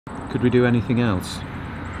Could we do anything else?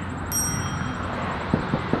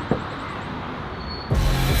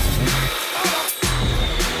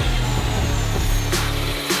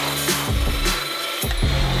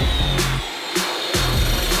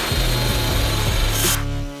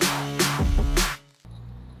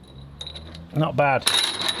 Not bad.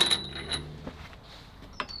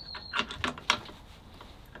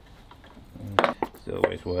 It's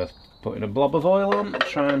always worth putting a blob of oil on,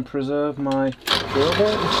 try and preserve my drill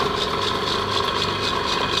bit.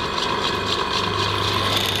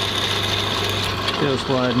 Still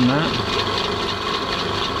sliding that.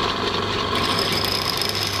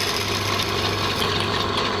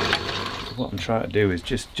 What I'm trying to do is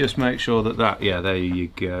just make sure that yeah, there you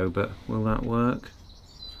go, but will that work?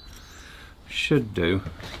 Should do.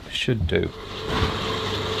 Should do.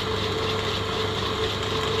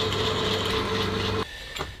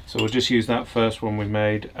 So we'll just use that first one we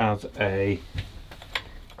made as a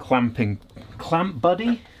clamping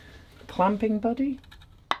buddy.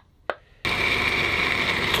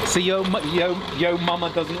 So yo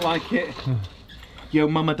mama doesn't like it. Yo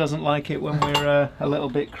mama doesn't like it when we're a little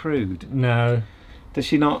bit crude. No. Does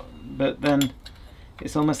she not? But then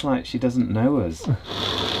it's almost like she doesn't know us.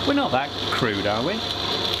 We're not that crude, are we?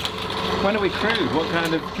 When are we crude? What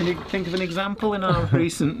kind of, can you think of an example in our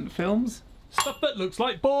recent films? Stuff that looks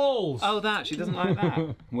like balls! Oh, that, she doesn't like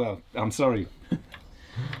that. Well, I'm sorry.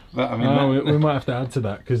 But I mean, we might have to add to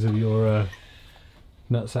that because of your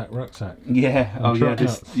nutsack rucksack. Yeah, oh yeah,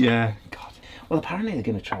 nuts. yeah. God. Well, apparently they're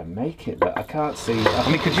going to try and make it, but I can't see.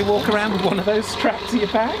 I mean, could you walk around with one of those strapped to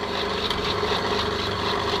your back?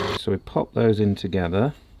 So we pop those in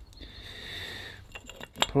together.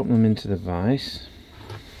 Pop them into the vise.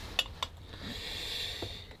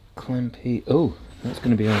 Clampy. Oh, that's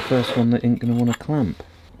going to be our first one that ain't going to want to clamp.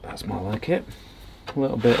 That's more like it. A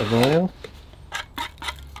little bit of oil.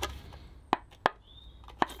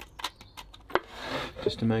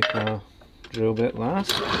 Just to make our drill bit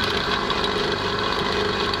last.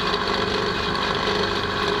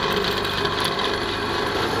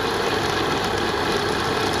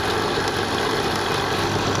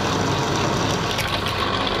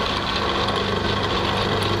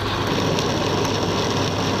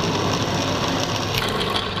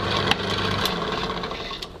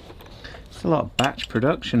 It's a lot of batch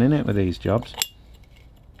production in it with these jobs.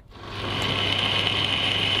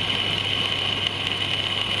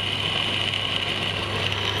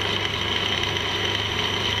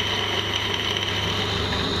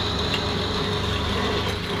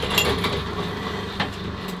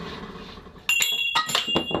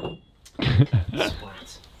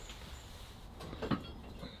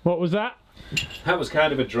 What was that? That was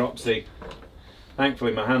kind of a dropsy.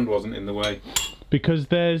 Thankfully my hand wasn't in the way. Because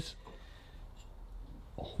there's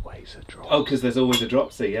always a dropsy. Oh, because there's always a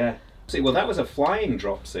dropsy, yeah. See, well that was a flying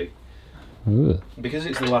dropsy. Ooh. Because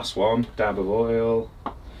it's the last one, dab of oil.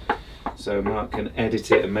 So Mark can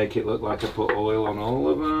edit it and make it look like I put oil on all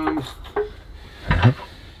of them.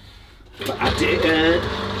 But I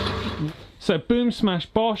didn't. So boom smash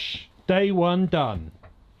bosh, day one done.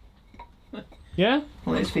 Yeah?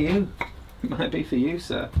 Well, it's for you. It might be for you,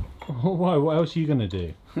 sir. Oh, why? What else are you going to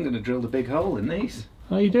do? I'm going to drill the big hole in these.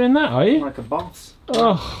 Are you doing that, are you? Like a boss.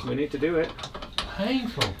 Oh, We need to do it.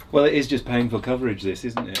 painful. Well, it is just painful coverage, this,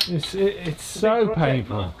 isn't it? It's so project,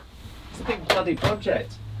 painful. Mark. It's a big bloody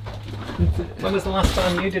project. When was the last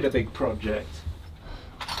time you did a big project?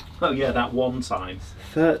 Oh yeah, that one time.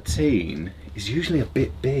 13 is usually a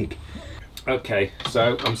bit big. Okay,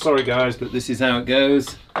 so I'm sorry guys, but this is how it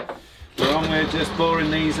goes. We're on with just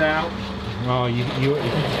boring these out. Oh, you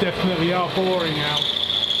definitely are boring out.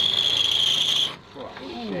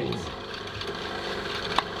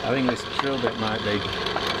 I think this drill bit might be,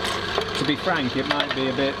 to be frank, it might be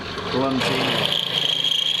a bit blunty.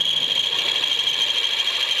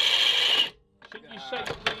 Shouldn't you shake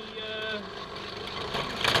the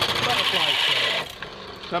butterfly shell?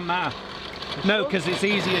 Doesn't matter. No, because it's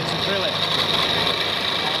easier to drill it.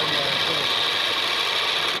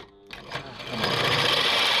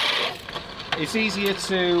 It's easier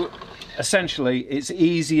to, essentially, it's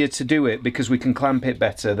easier to do it because we can clamp it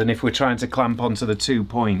better than if we're trying to clamp onto the 2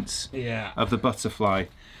 points of the butterfly.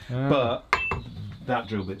 But that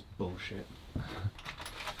drill bit's bullshit.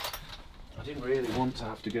 I didn't really want to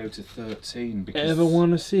have to go to 13 because... Ever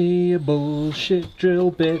want to see a bullshit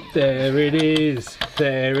drill bit? There it is.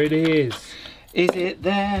 There it is. Is it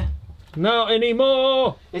there? Not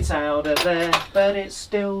anymore. It's out of there, but it's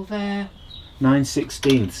still there.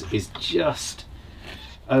 9/16 is just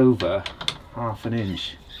over ½ an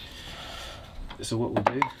inch. So what we'll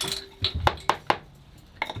do,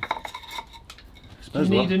 let's Do you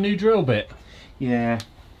need a new drill bit? Yeah.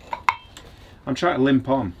 I'm trying to limp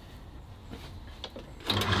on.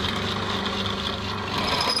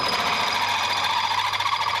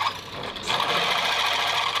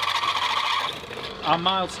 Our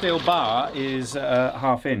mild steel bar is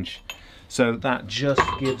 1/2 inch, so that just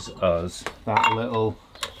gives us that little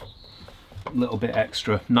bit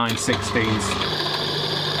extra, 9/16.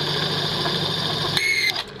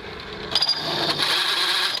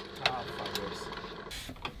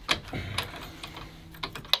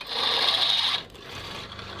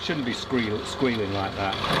 Shouldn't be squealing like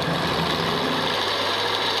that.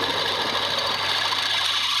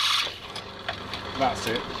 That's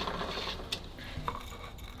it.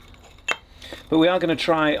 But we are going to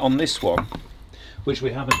try on this one, which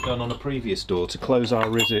we haven't done on a previous door, to close our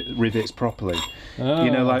rivets properly. Oh,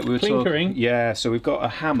 you know, like we were clinkering. Yeah, so we've got a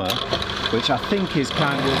hammer, which I think is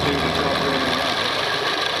kind of will do the job really well.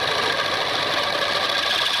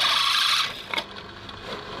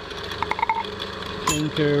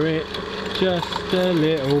 Clinker it just a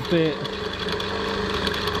little bit.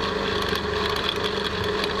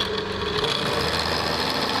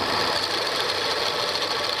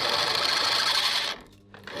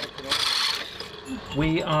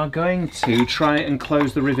 We are going to try and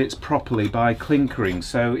close the rivets properly by clinkering.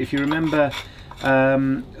 So if you remember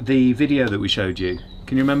the video that we showed you,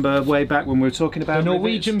 can you remember way back when we were talking about the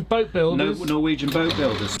Norwegian rivets? boat builders? No, Norwegian boat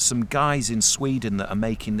builders. Some guys in Sweden that are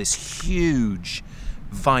making this huge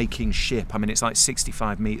Viking ship. I mean, it's like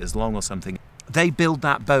 65 meters long or something. They build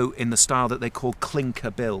that boat in the style that they call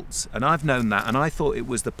clinker built, and I've known that, and I thought it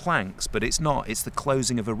was the planks, but it's not. It's the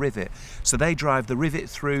closing of a rivet. So they drive the rivet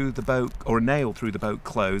through the boat, or a nail through the boat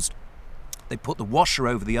closed. They put the washer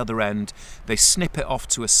over the other end. They snip it off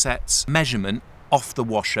to a set measurement off the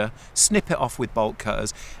washer, snip it off with bolt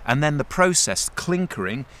cutters, and then the process,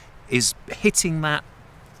 clinkering, is hitting that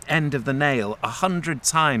end of the nail 100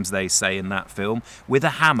 times, they say in that film, with a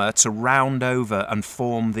hammer to round over and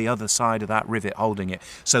form the other side of that rivet holding it.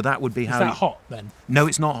 So that would be how. Is that hot then? No,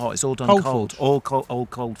 it's not hot. It's all done cold. All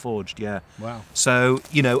cold forged. Yeah. Wow. So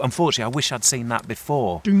you know, unfortunately, I wish I'd seen that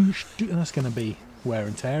before. That's going to be wear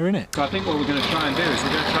and tear, isn't it? So I think what we're going to try and do is we're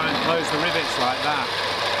going to try and close the rivets like that.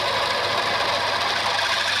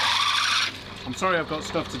 I'm sorry, I've got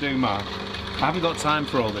stuff to do, Mark. I haven't got time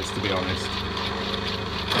for all this, to be honest.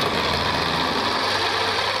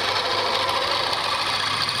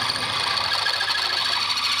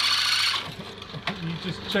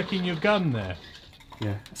 Just checking your gun there.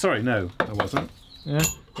 Yeah. Sorry, no, I wasn't. Yeah.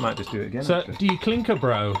 Might just do it again. So, actually. do you clinker,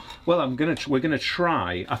 bro? Well, we're gonna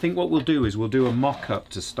try. I think what we'll do is we'll do a mock-up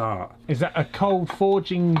to start. Is that a cold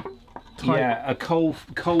forging type? Yeah, a cold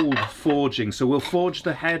forging. So we'll forge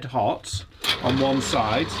the head hot on one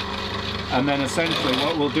side, and then essentially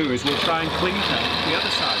what we'll do is we'll try and clinker the other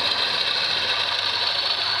side.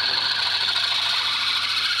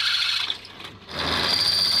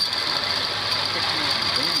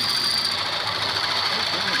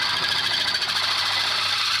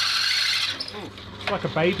 Like a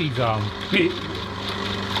baby's arm.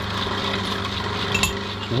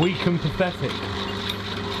 Weak and pathetic.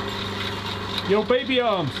 Your baby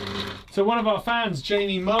arms. So one of our fans,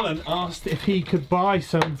 Jamie Mullen, asked if he could buy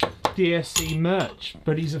some DSC merch,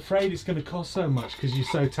 but he's afraid it's going to cost so much because you're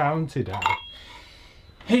so talented at it.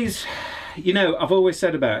 He's, you know, I've always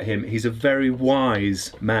said about him, he's a very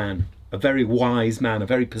wise man. A very wise man, a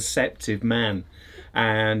very perceptive man.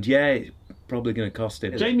 And yeah, probably going to cost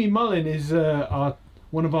him. Jamie Mullen is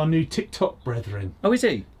one of our new TikTok brethren. Oh, is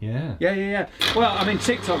he? Yeah. Yeah. Well, I mean,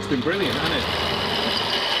 TikTok's been brilliant, hasn't it?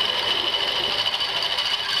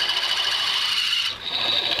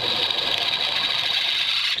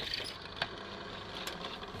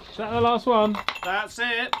 Is that the last one? That's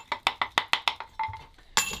it.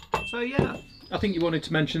 So yeah, I think you wanted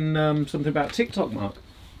to mention something about TikTok, Mark.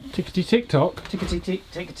 Tickety TikTok. Tickety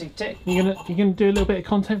tick. You gonna do a little bit of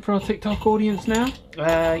content for our TikTok audience now?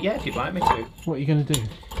 Yeah, if you'd like me to. What are you gonna do?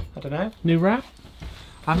 I don't know. New rap?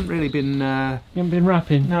 I haven't really been. You haven't been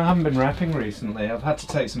rapping? No, I haven't been rapping recently. I've had to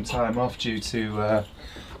take some time off due to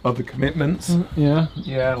other commitments. Yeah.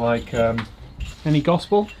 Yeah, like. Any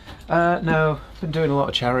gospel? No, I've been doing a lot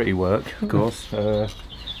of charity work, of course.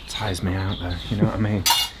 Tires me out though, you know what I mean?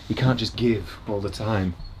 You can't just give all the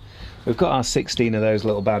time. We've got our 16 of those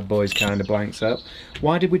little bad boys kind of blanks up.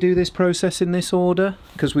 Why did we do this process in this order?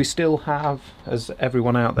 Because we still have, as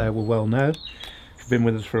everyone out there will well know, if you've been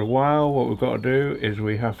with us for a while, what we've got to do is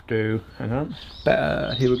we have to, hang on,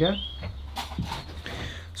 here we go.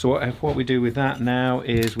 So what we do with that now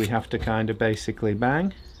is we have to kind of basically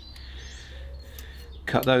bang,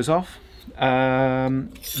 cut those off,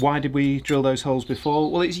 Why did we drill those holes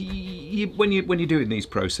before? Well, it's when you're doing these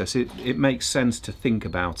processes, it makes sense to think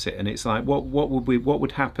about it, and it's like what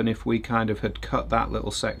would happen if we kind of had cut that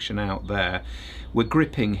little section out there. We're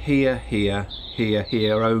gripping here, here, here,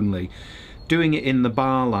 here only. Doing it in the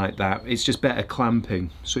bar like that, it's just better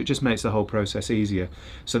clamping, so it just makes the whole process easier.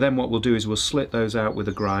 So then what we'll do is we'll slit those out with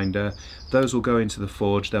a grinder. Those will go into the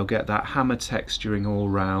forge. They'll get that hammer texturing all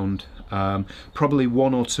round. Probably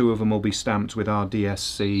 1 or 2 of them will be stamped with our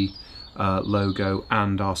DSC logo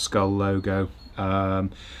and our skull logo. I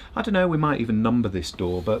don't know, we might even number this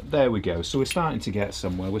door, but there we go. So we're starting to get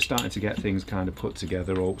somewhere. We're starting to get things kind of put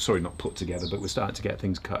together, or sorry, not put together, but we're starting to get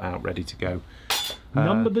things cut out, ready to go.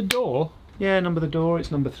 Number the door? Yeah, number the door. It's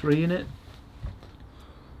number 3 in it.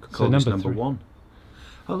 Could call this number 1.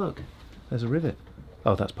 Oh look, there's a rivet.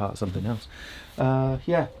 Oh, that's part of something else.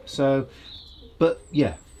 Yeah. So, but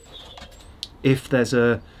yeah, if there's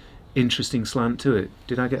a interesting slant to it,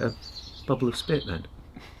 did I get a bubble of spit then?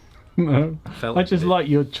 No. I just like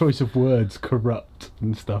your choice of words, corrupt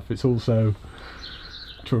and stuff. It's also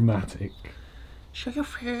dramatic. Show your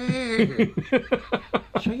face.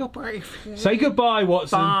 Show your brave face. Say goodbye,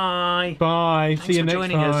 Watson. Bye. Bye. Thanks See you for next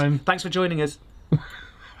joining time. us. Thanks for joining us.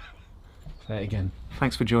 Say it again.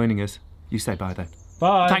 Thanks for joining us. You say bye then.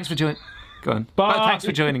 Bye. Thanks for joining. Go on. Bye. Oh, thanks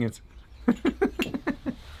for joining us.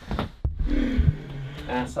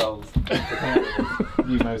 Assholes.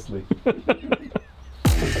 You mostly.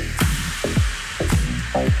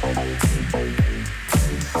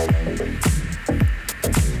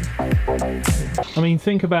 I mean,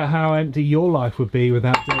 think about how empty your life would be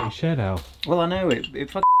without Dirty Shed Al. Well, I know it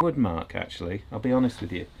fucking would, Mark, actually. I'll be honest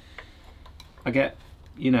with you. I get,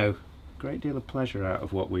 you know, a great deal of pleasure out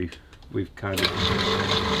of what we've kind of...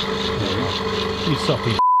 You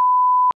soppy